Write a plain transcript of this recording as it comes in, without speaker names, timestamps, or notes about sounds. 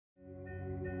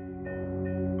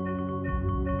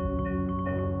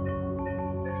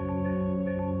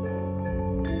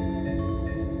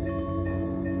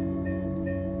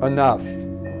Enough.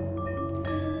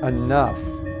 Enough.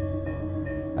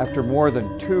 After more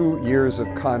than 2 years of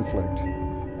conflict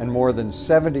and more than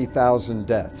 70,000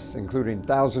 deaths, including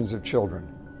thousands of children.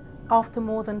 After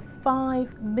more than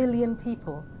 5 million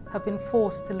people have been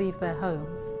forced to leave their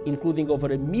homes. Including over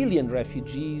 1 million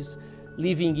refugees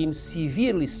living in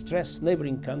severely stressed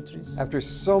neighboring countries. After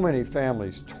so many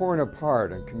families torn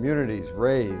apart and communities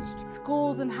razed.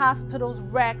 Schools and hospitals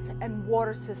wrecked and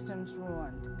water systems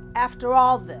ruined. After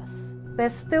all this, there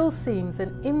still seems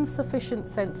an insufficient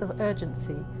sense of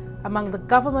urgency among the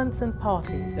governments and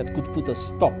parties that could put a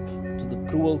stop to the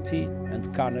cruelty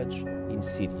and carnage in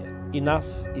Syria.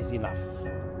 Enough is enough.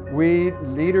 We,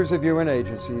 leaders of UN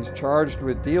agencies charged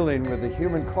with dealing with the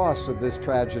human costs of this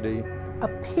tragedy,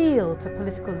 appeal to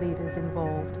political leaders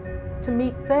involved to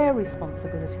meet their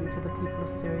responsibility to the people of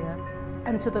Syria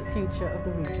and to the future of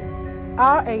the region.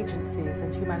 Our agencies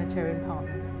and humanitarian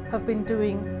partners have been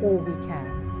doing all we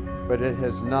can. But it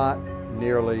has not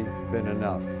nearly been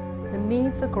enough. The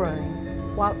needs are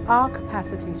growing while our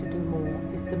capacity to do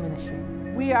more is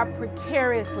diminishing. We are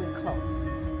precariously close,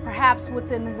 perhaps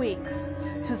within weeks,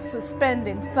 to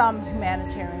suspending some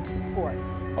humanitarian support.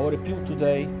 Our appeal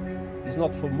today is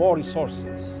not for more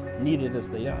resources, needed as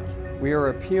they are. We are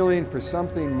appealing for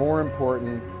something more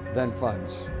important than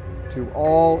funds. To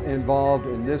all involved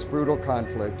in this brutal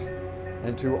conflict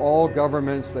and to all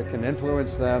governments that can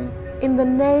influence them. In the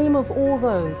name of all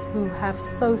those who have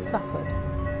so suffered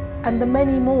and the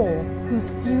many more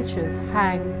whose futures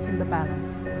hang in the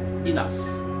balance.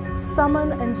 Enough.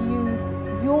 Summon and use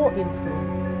your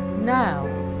influence now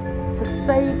to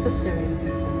save the Syrian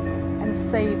people and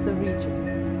save the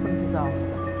region from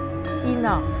disaster.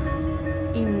 Enough.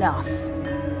 Enough.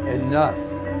 Enough.